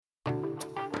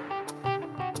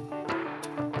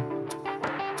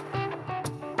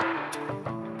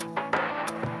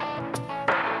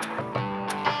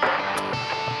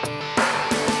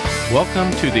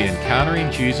Welcome to the Encountering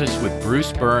Jesus with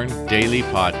Bruce Byrne Daily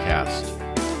Podcast.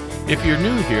 If you're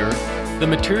new here, the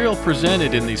material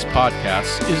presented in these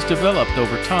podcasts is developed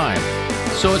over time,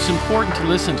 so it's important to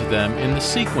listen to them in the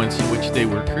sequence in which they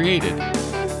were created.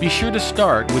 Be sure to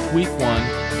start with Week 1,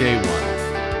 Day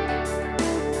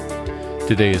 1.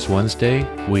 Today is Wednesday,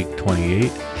 Week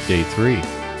 28, Day 3.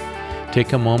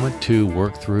 Take a moment to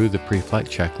work through the pre-flight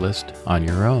checklist on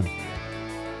your own.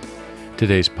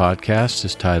 Today's podcast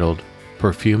is titled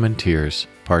Perfume and Tears,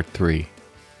 Part 3.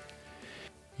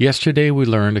 Yesterday we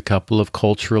learned a couple of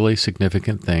culturally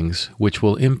significant things which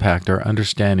will impact our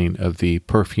understanding of the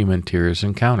Perfume and Tears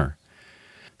encounter.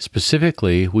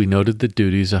 Specifically, we noted the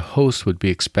duties a host would be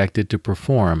expected to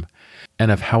perform and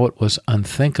of how it was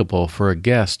unthinkable for a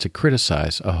guest to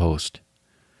criticize a host.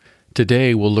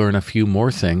 Today we'll learn a few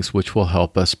more things which will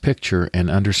help us picture and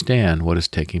understand what is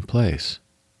taking place.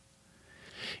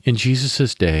 In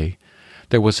Jesus' day,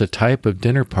 there was a type of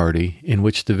dinner party in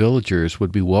which the villagers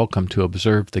would be welcome to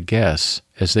observe the guests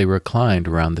as they reclined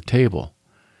around the table.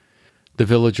 The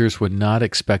villagers would not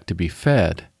expect to be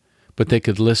fed, but they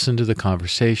could listen to the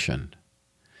conversation.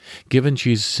 Given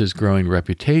Jesus' growing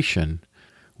reputation,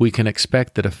 we can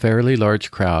expect that a fairly large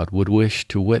crowd would wish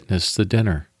to witness the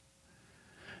dinner.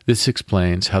 This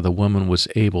explains how the woman was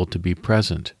able to be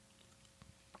present.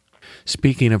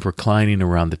 Speaking of reclining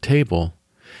around the table,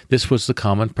 this was the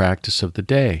common practice of the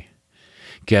day.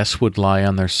 Guests would lie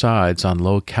on their sides on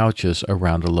low couches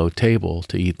around a low table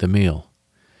to eat the meal.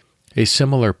 A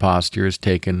similar posture is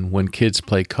taken when kids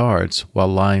play cards while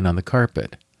lying on the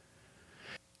carpet.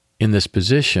 In this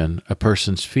position, a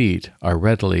person's feet are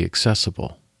readily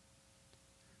accessible.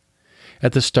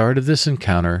 At the start of this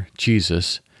encounter,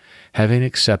 Jesus, having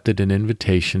accepted an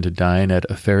invitation to dine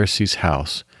at a Pharisee's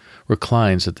house,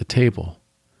 reclines at the table.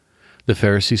 The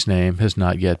Pharisee's name has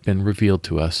not yet been revealed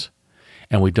to us,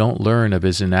 and we don't learn of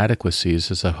his inadequacies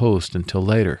as a host until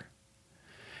later.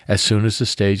 As soon as the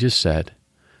stage is set,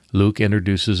 Luke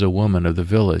introduces a woman of the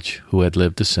village who had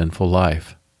lived a sinful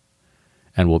life,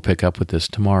 and we'll pick up with this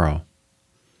tomorrow.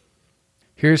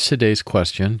 Here's today's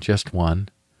question, just one.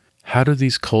 How do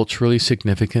these culturally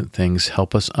significant things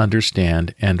help us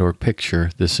understand and/or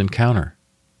picture this encounter?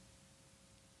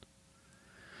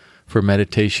 For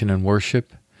meditation and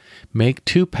worship, make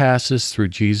 2 passes through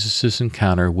Jesus'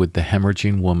 encounter with the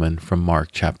hemorrhaging woman from Mark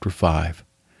chapter 5.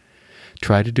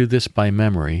 Try to do this by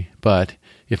memory, but,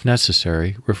 if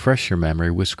necessary, refresh your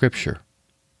memory with Scripture.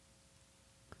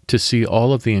 To see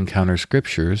all of the encounter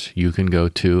scriptures, you can go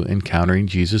to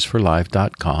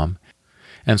EncounteringJesusForLife.com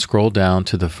and scroll down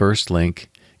to the first link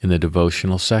in the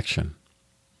devotional section.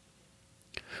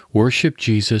 Worship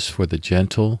Jesus for the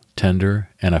gentle, tender,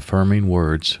 and affirming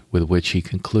words with which he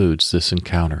concludes this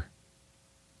encounter.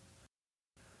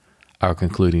 Our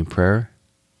concluding prayer: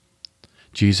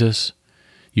 Jesus,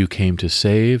 you came to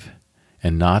save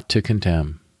and not to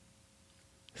condemn.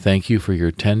 Thank you for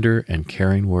your tender and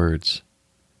caring words.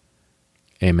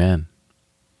 Amen.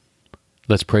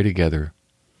 Let's pray together.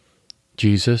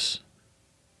 Jesus,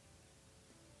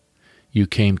 you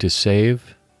came to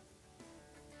save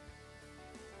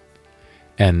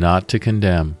and not to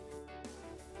condemn.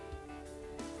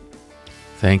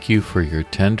 Thank you for your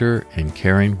tender and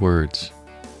caring words.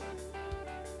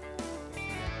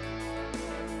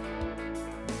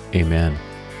 Amen.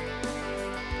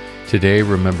 Today,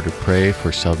 remember to pray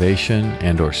for salvation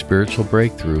and/or spiritual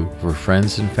breakthrough for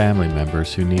friends and family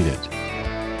members who need it.